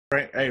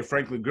Hey,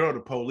 Franklin girl, the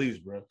police,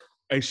 bro.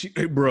 Hey,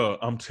 bro,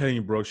 I'm telling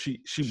you, bro,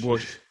 she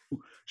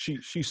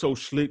so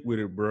slick with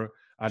it, bro.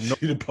 I know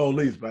she the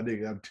police, my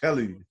nigga. I'm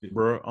telling you,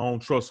 bro. I don't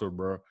trust her,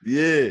 bro.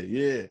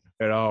 Yeah,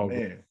 at all,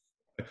 man.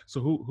 Bro. So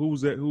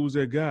who's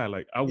that guy?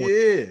 Like I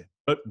want,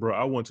 bro,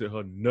 I won't tell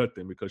her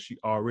nothing because she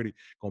already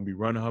gonna be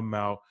running her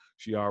mouth.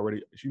 She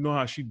know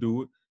how she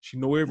do it. She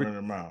know everything.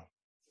 Running her mouth,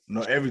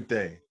 know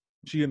everything.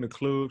 She in the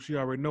club. She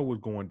already know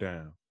what's going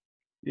down.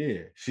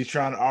 Yeah, she's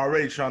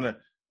already trying to.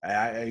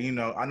 I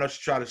know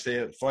she tried to say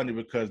it funny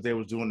because they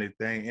was doing their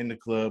thing in the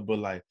club, but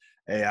like,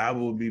 hey, I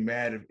would be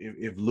mad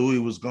if Louis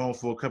was gone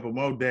for a couple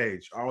more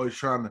days. Always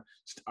trying to,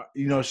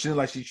 she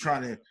like she's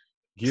trying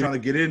to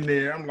get in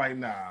there. I'm like,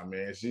 nah,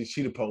 man. She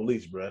the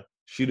police, bro.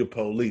 She the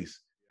police.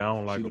 I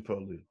don't like she her. the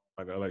police.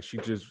 Like she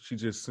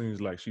just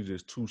seems like she's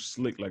just too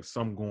slick. Like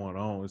something going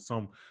on. It's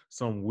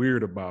some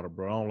weird about her,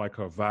 bro. I don't like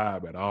her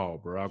vibe at all,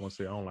 bro. I'm gonna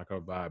say I don't like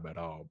her vibe at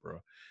all, bro.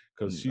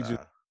 Because she's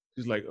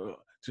like,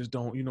 just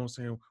don't, you know what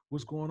I'm saying?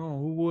 What's going on?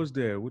 Who was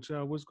there? What's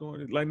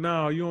going on? Like,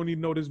 nah, you don't need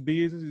to know this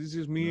business. It's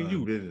just me and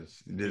you.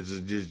 Business. This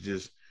is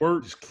just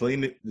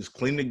clean it. Just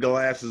clean the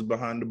glasses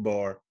behind the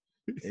bar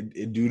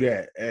and do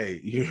that.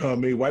 Hey, you know what I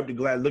mean? Wipe the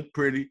glass, look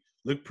pretty,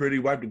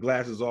 wipe the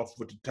glasses off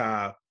with the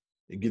towel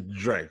and get the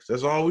drinks.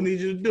 That's all we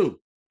need you to do.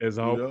 That's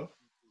all. You know?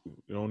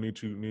 You don't need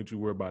to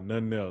worry about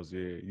nothing else.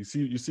 Yeah. You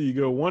see, you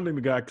go one of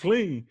them got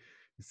clean.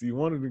 You see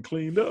one of them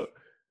cleaned up.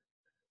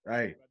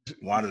 Right.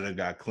 One of them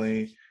got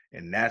clean.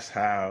 And that's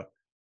how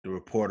the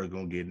reporter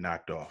gonna get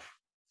knocked off.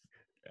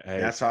 Hey.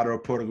 That's how the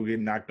reporter gonna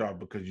get knocked off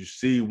because you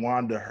see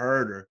Wanda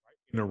heard her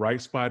in the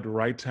right spot at the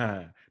right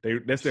time.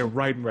 That's their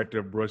writing right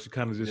there, bro. She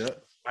kind of just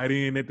right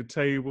in at the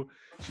table.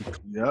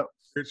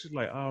 She's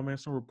like, oh man,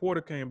 some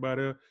reporter came by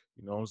there.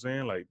 You know what I'm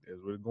saying? Like that's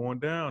what's going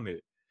down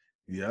there.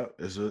 Yep.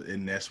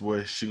 And that's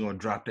where she gonna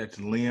drop that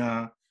to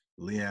Leon.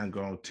 Leon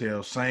gonna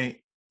tell Saint.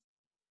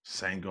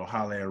 Saint gonna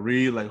holler at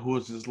Reed like, who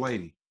is this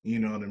lady? You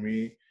know what I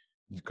mean?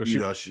 Because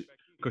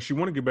she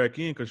want to get back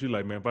in because she's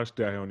like, man, if I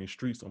stay out here on these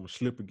streets, I'm gonna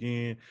slip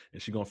again.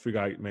 And she gonna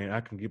figure out, man,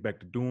 I can get back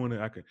to doing it.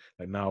 I can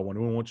like now I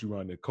don't want you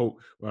around the coke,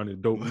 around the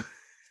dope.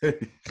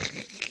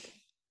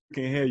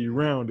 Can't have you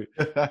around it.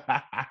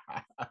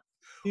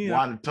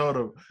 Wanda told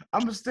him,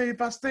 I'm gonna stay.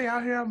 If I stay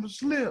out here, I'm gonna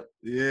slip.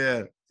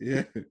 Yeah.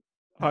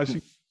 How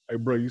she hey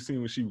bro, you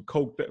seen when she was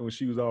coked out, when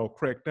she was all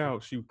cracked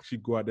out, she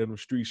go out there on the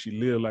street, she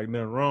lived like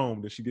nothing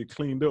wrong. Then she get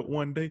cleaned up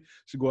one day.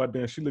 She go out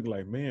there and she look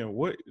like, man,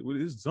 what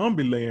is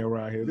zombie land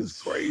around here? This is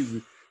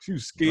crazy. She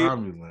was scared.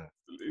 Zombie land.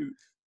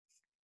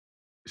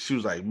 She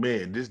was like,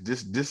 man, this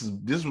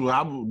is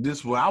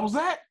where I was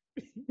at.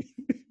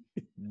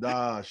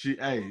 Nah,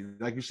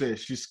 like you said,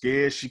 she's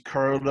scared. She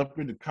curled up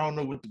in the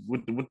corner with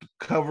the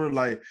cover.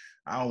 Like,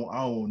 I don't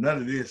want none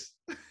of this.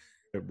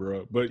 Yeah,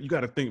 bro. But you got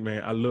to think,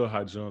 man, I love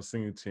how John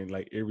Singleton,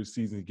 like every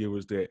season, give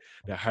us that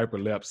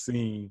hyperlapse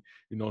scene,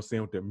 you know what I'm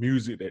saying, with the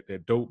music,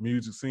 that dope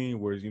music scene,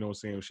 where, you know what I'm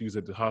saying, she's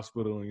at the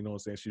hospital and, you know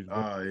what I'm saying, she's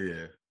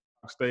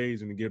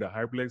stage and they give that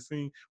hyperlapse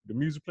scene with the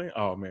music playing.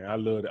 Oh, man, I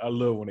love it. I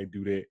love when they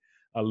do that.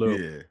 I love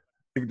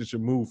signature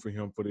move for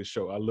him for this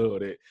show. I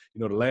love that.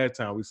 You know, the last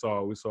time we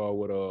saw with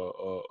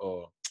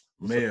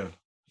Mel.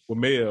 With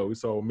Mel, we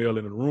saw Mel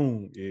in the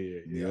room.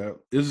 Yeah.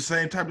 It's the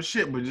same type of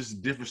shit, but just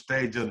a different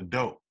stage of the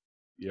dope.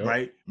 Yep.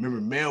 Right?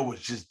 Remember, Mel was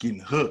just getting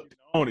hooked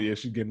on it. Yeah,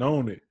 she's getting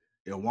on it.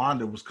 And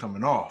Wanda was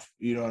coming off.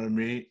 You know what I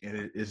mean?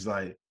 And it's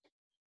like,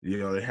 you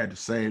know, they had the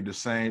same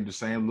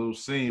little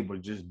scene,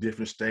 but just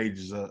different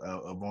stages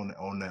of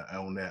on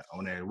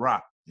that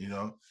rock. You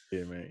know?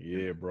 Yeah, man.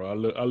 Yeah, bro. I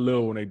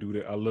love when they do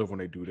that. I love when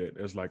they do that.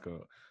 It's like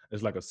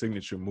a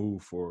signature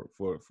move for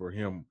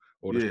him.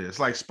 It's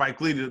like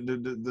Spike Lee.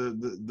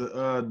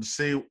 The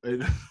scene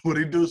what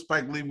he do,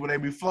 Spike Lee, when they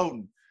be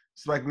floating.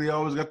 Spike Lee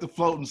always got the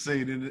floating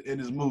scene in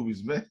his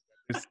movies, man.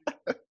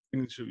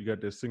 You got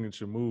that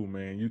signature move,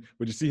 man.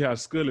 But you see how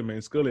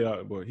Skully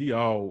out, but he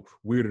all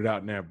weirded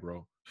out now,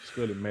 bro.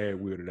 Skully mad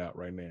weirded out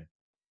right now.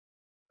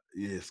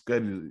 Yeah,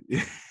 Skully.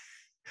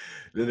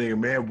 The nigga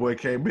man boy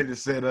came in and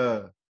said,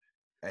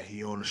 hey,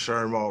 he on the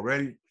sherm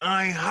already?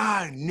 I ain't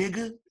high,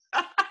 nigga.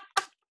 That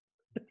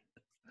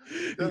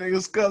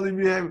nigga Skully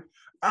be having,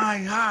 I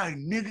ain't high,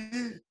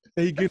 nigga.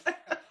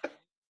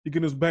 He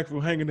getting us back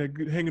from hanging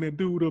that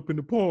dude up in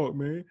the park,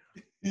 man.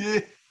 Yeah.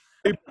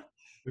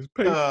 His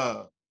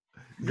paper.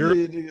 Girl,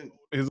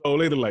 his old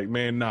lady like,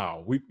 man,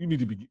 nah, you need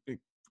to be.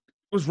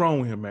 What's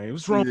wrong with him, man?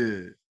 What's wrong?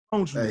 Yeah.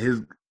 What's wrong with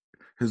you?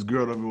 His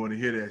girl don't want to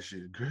hear that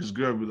shit. His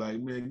girl be like,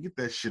 man, get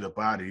that shit up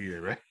out of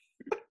here, right?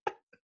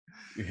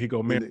 He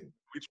go, man,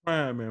 we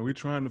trying, man. We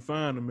trying to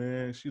find him,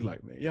 man. She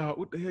like, man, y'all,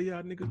 what the hell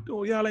y'all niggas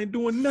doing? Y'all ain't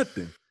doing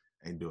nothing.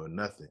 Ain't doing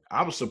nothing.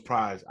 I was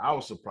surprised.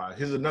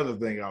 Here's another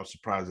thing I was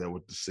surprised at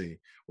with the scene,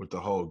 with the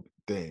whole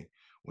thing.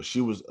 When she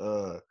was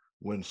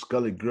when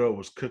Skully girl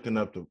was cooking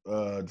up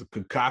the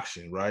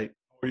concoction, right?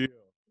 Oh yeah.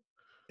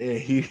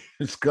 And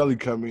Skully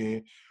come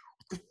in,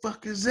 what the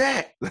fuck is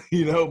that?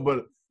 You know,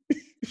 but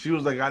she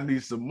was like, I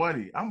need some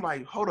money. I'm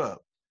like, hold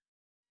up.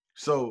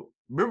 So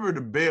remember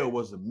the bail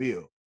was a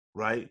meal,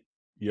 right?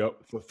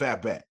 Yep. For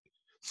Fatback.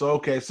 So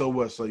okay, so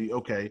what? So you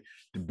okay?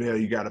 The bill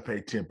you got to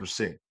pay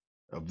 10%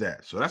 of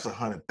that. So that's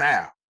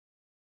 100,000.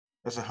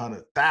 That's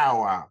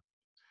 100,000.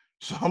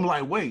 So I'm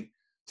like, wait,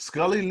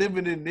 Skully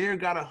living in there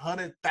got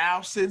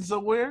 100,000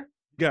 somewhere?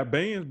 Got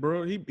bands,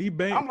 bro. He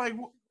banned.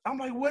 I'm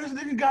like, what this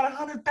nigga got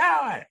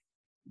 100,000?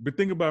 But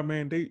think about,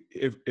 man,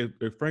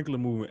 if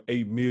Franklin moving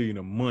 8 million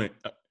a month,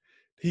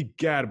 he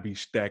gotta be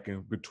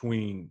stacking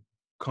between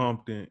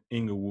Compton,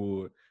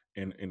 Inglewood,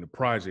 and the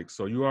project.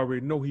 So you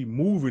already know he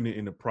moving it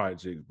in the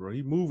projects, bro.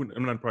 He moving.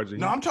 I'm not the project.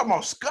 No, I'm talking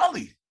about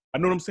Skully. I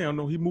know what I'm saying. I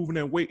know he moving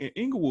that weight in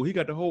Inglewood. He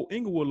got the whole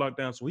Inglewood locked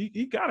down. So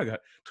he gotta got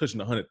touching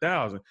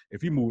 100,000.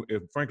 If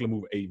Franklin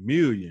moving 8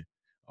 million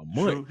a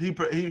month.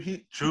 True.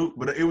 He true,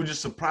 but it was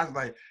just surprising.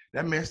 Like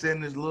that man staying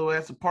in his little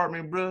ass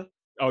apartment, bro.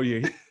 Oh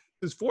yeah,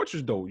 his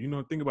fortress though. You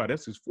know, think about it,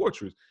 that's his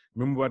fortress.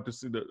 Remember about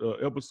the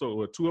episode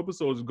or 2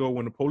 episodes ago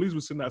when the police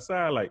was sitting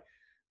outside, like,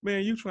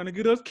 man, you trying to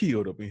get us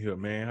killed up in here,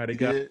 man? How they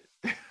got his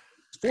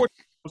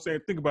fortress? I'm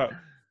saying, think about,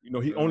 you know,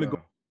 he only go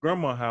to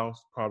grandma's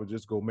house, probably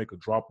just go make a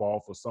drop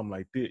off or something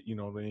like that. You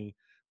know what I mean?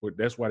 But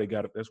that's why they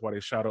got it. That's why they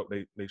shot up.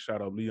 They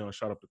shot up Leon,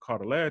 shot up the car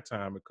the last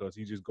time because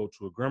he just go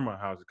to a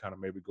grandma's house and kind of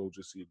maybe go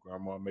just see a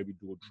grandma, maybe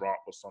do a drop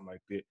or something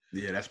like that.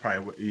 Yeah, that's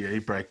probably what. Yeah, he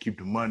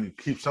probably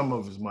keep some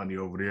of his money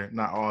over there,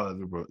 not all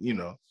of it, but you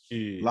know,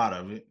 a lot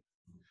of it.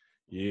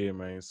 Yeah,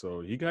 man.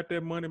 So he got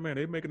that money, man.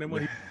 They making that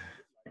money.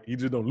 He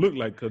just don't look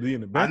like because he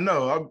in the back. I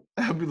know.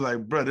 I'll be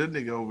like, bro, that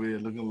nigga over here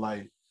looking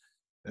like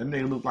that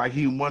nigga look like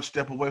he one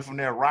step away from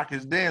that rock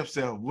his damn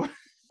self.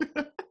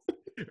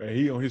 And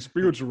he on his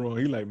spiritual run.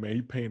 He like, man,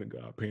 he paying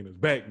God, paying us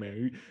back,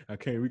 man.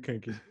 We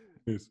can't keep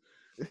this.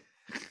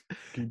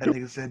 That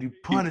nigga said he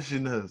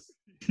punishing us.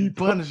 He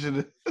punishing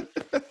us.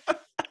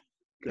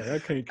 God, I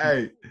can't keep.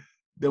 Hey,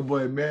 that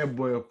boy, man,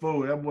 boy, a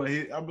fool. That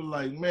boy, I be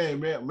like, man,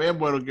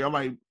 boy, don't get. I'm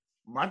like,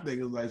 my thing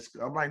is like,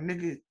 I'm like,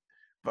 nigga,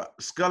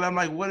 Skully. I'm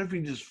like, what if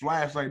he just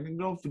flashed? Like, nigga,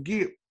 don't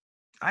forget,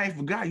 I ain't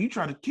forgot. You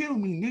trying to kill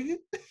me, nigga.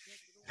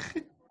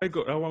 They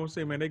go. I want to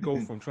say, man, they go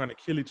from trying to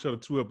kill each other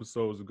 2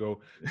 episodes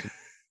ago.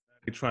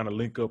 They trying to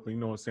link up, and you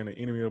know what I'm saying, the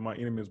enemy of my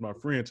enemy is my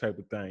friend type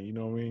of thing. You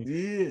know what I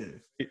mean?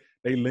 Yeah.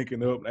 They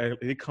linking up.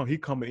 He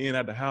coming in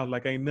at the house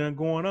like ain't nothing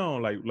going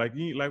on. Like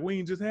we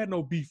ain't just had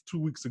no beef 2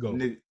 weeks ago.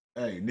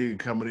 Nigga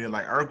coming in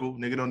like Urkel.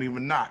 Nigga don't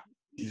even knock.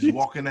 He just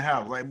walk in the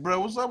house like,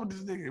 bro, what's up with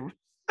this nigga?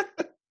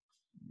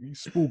 You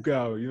spook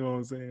out. You know what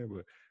I'm saying?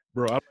 But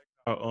bro,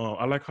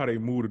 I like how they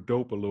move the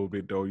dope a little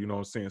bit though. You know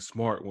what I'm saying?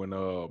 Smart when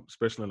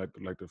especially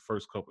like the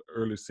first couple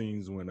early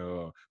scenes when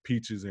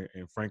Peaches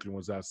and Franklin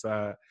was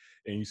outside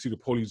and you see the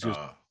police just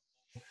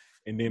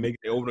and then he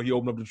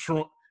opened up the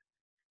trunk.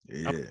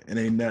 Yeah, and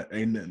ain't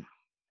nothing.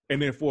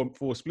 And then for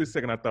a split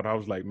second I thought, I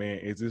was like, man,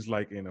 is this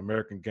like an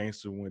American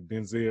Gangster when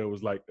Denzel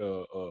was like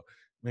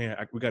man,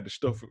 we got the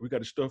stuff. You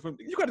got it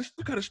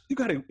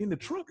in the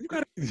trunk. You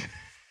got it.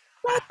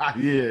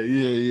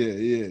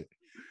 Yeah.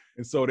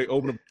 And so they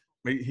open up.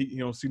 He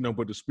don't see nothing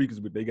but the speakers,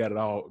 but they got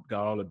all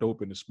the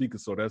dope in the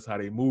speakers. So that's how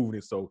they moving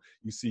it. So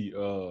you see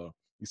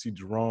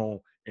Jerome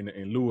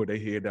and Lua, they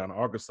head down to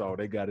Arkansas.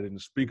 They got it in the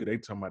speaker. They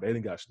talking about they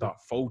done got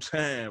stopped 4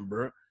 times,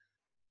 bro.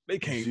 They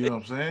can't. You see what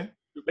I'm saying?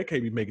 They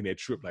can't be making that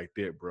trip like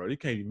that, bro. They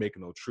can't be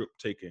making no trip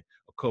taking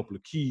a couple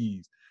of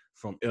keys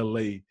from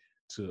LA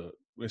to,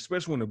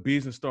 especially when the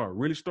business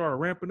really start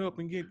ramping up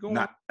and get going.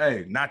 Not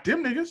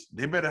them niggas.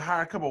 They better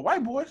hire a couple of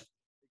white boys.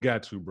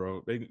 Got to,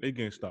 bro. They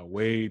getting started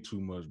way too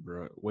much,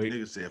 bro.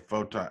 Nigga said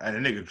 4 times.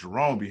 And that nigga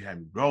Jerome be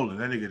having rolling.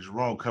 That nigga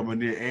Jerome coming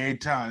there every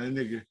time.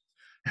 That nigga,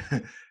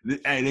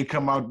 hey, they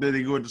come out there.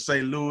 They go to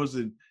St. Louis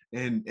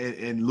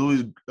and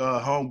Louis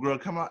homegirl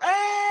come out.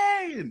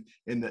 Hey,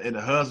 and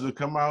the husband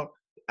come out.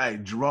 Hey,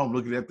 Jerome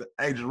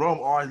Jerome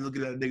always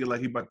looking at a nigga like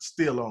he about to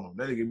steal on him.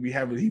 That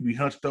nigga he be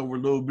hunched over a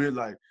little bit,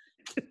 like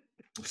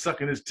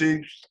sucking his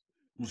teeth.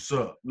 What's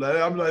up? Like,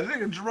 I'm like,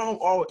 nigga, Jerome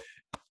always.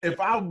 If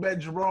I met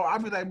Jerome,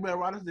 I'd be like, man,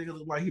 why this nigga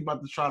look like he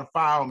about to try to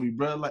fire on me,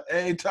 bro? Like,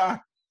 every time.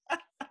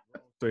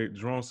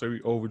 Jerome say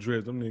we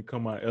overdressed. Them niggas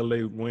come out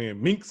LA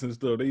wearing minks and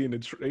stuff. They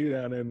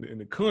down in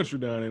the country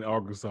down in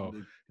Arkansas.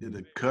 In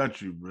the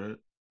country, bro.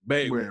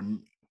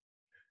 Wearing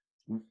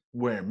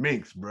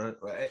minks, bro.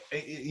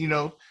 You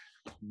know,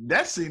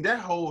 that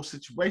whole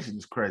situation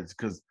is crazy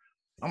because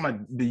I'm like,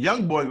 the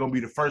young boy gonna be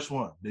the first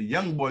one. The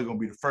young boy gonna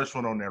be the first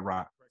one on that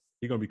ride.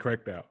 He gonna be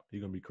cracked out.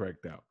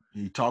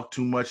 He talk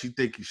too much. He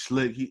think he's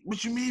slick.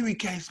 What you mean we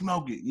can't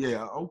smoke it?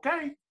 Yeah,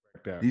 okay.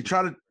 He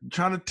trying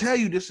to tell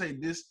you this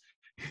ain't this.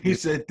 He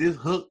said this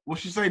hook. What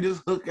she say?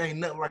 This hook ain't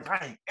nothing like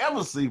I ain't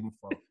ever seen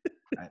before.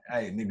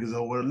 Hey, niggas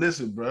don't want to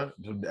listen, bro.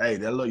 Hey,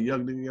 that little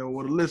young nigga don't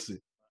want to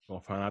listen.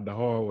 Gonna find out the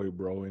hard way,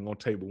 bro. Ain't gonna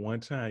take but one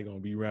time. You're gonna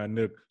be around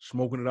there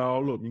smoking it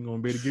all up. You're gonna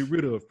be able to get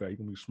rid of it. You're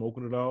gonna be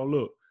smoking it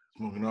all up.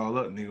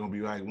 And they're gonna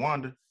be like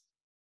Wanda.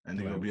 And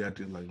they're gonna be out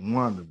there like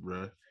Wanda,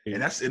 bro.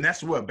 And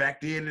that's what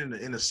back then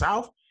in the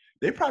South,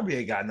 they probably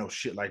ain't got no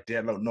shit like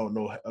that.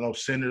 No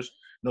centers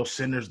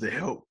to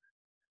help.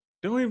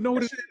 They don't even know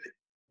what it is.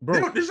 Bro.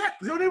 They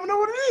don't even know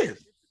what it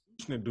is.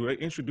 They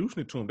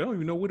introducing it to them. They don't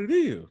even know what it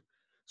is.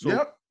 So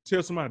yep.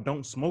 tell somebody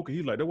don't smoke it.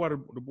 He's like, that's why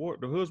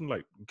the husband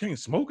like, you can't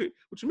smoke it.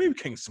 What you mean we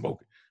can't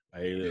smoke it?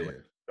 Like,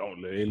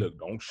 hey, look,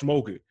 don't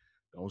smoke it.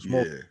 Don't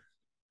smoke it.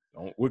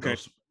 What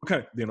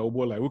kind? Then old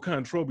boy like, what kind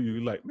of trouble you?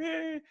 Like,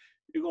 man,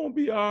 you gonna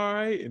be all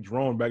right. And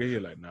Jerome back in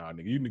here like, nah,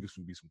 nigga, you niggas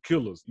gonna be some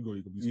killers. You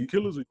gonna be some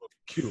killers or you gonna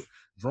be killed.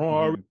 Jerome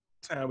already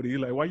time with it. He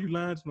like, why you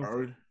lying to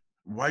them?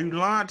 Why you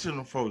lying to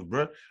them folks,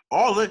 bro?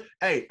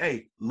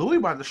 Hey, Louis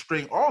about to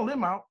string all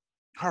them out.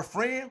 Her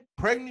friend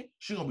pregnant,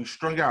 she gonna be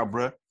strung out,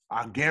 bro.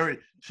 I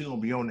guarantee she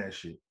gonna be on that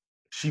shit.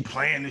 She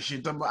playing this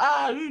shit. You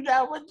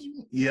know what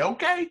you? Yeah,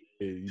 okay.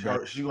 Yeah,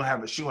 she gonna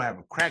have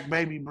a crack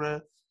baby,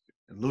 bro.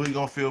 And Louis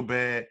gonna feel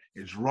bad.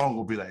 And Jerome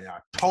gonna be like, I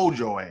told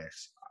your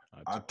ass.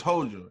 I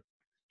told you.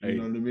 You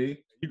know what I mean?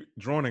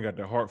 Jerome ain't got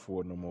the heart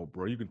for it no more,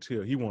 bro. You can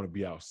tell he want to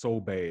be out so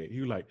bad.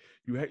 He was like,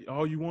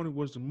 all you wanted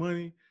was the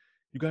money.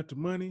 You got the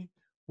money.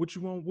 What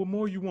you want? What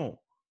more you want?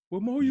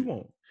 What more you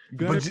want?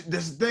 But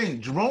that's the thing.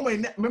 Jerome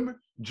ain't.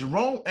 Remember,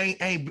 Jerome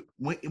ain't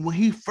when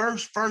he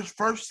first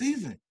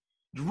season.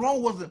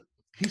 Jerome wasn't.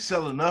 He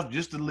sell enough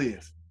just to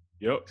live.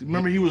 Yep.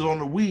 Remember, he was on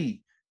the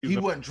weed. He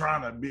wasn't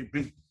trying to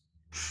be.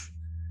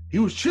 He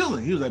was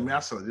chilling. He was like, man, I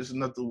sell just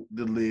enough to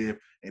live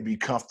and be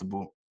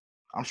comfortable.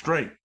 I'm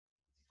straight.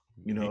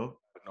 You know.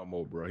 No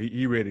more, bro.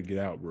 He ready to get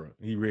out, bro.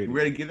 He ready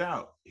to get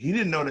out. He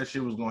didn't know that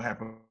shit was gonna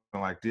happen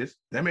like this.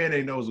 That man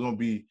didn't know it was gonna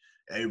be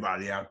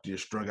everybody out there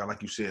strung out,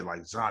 like you said,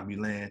 like zombie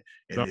land.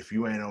 And if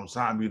you ain't on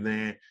zombie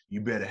land, you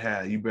better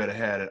have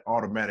an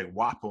automatic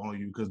whopper on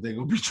you because they're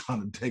gonna be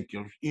trying to take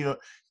your,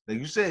 like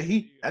you said,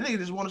 I think he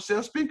just want to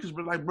sell speakers,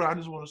 but like, bro, I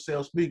just want to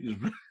sell speakers,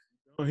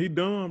 bro. He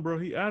done, bro.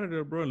 He out of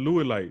there, bro.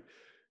 Louis like,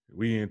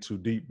 we in too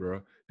deep,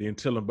 bro. Then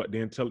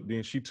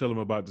she tell him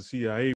about the CIA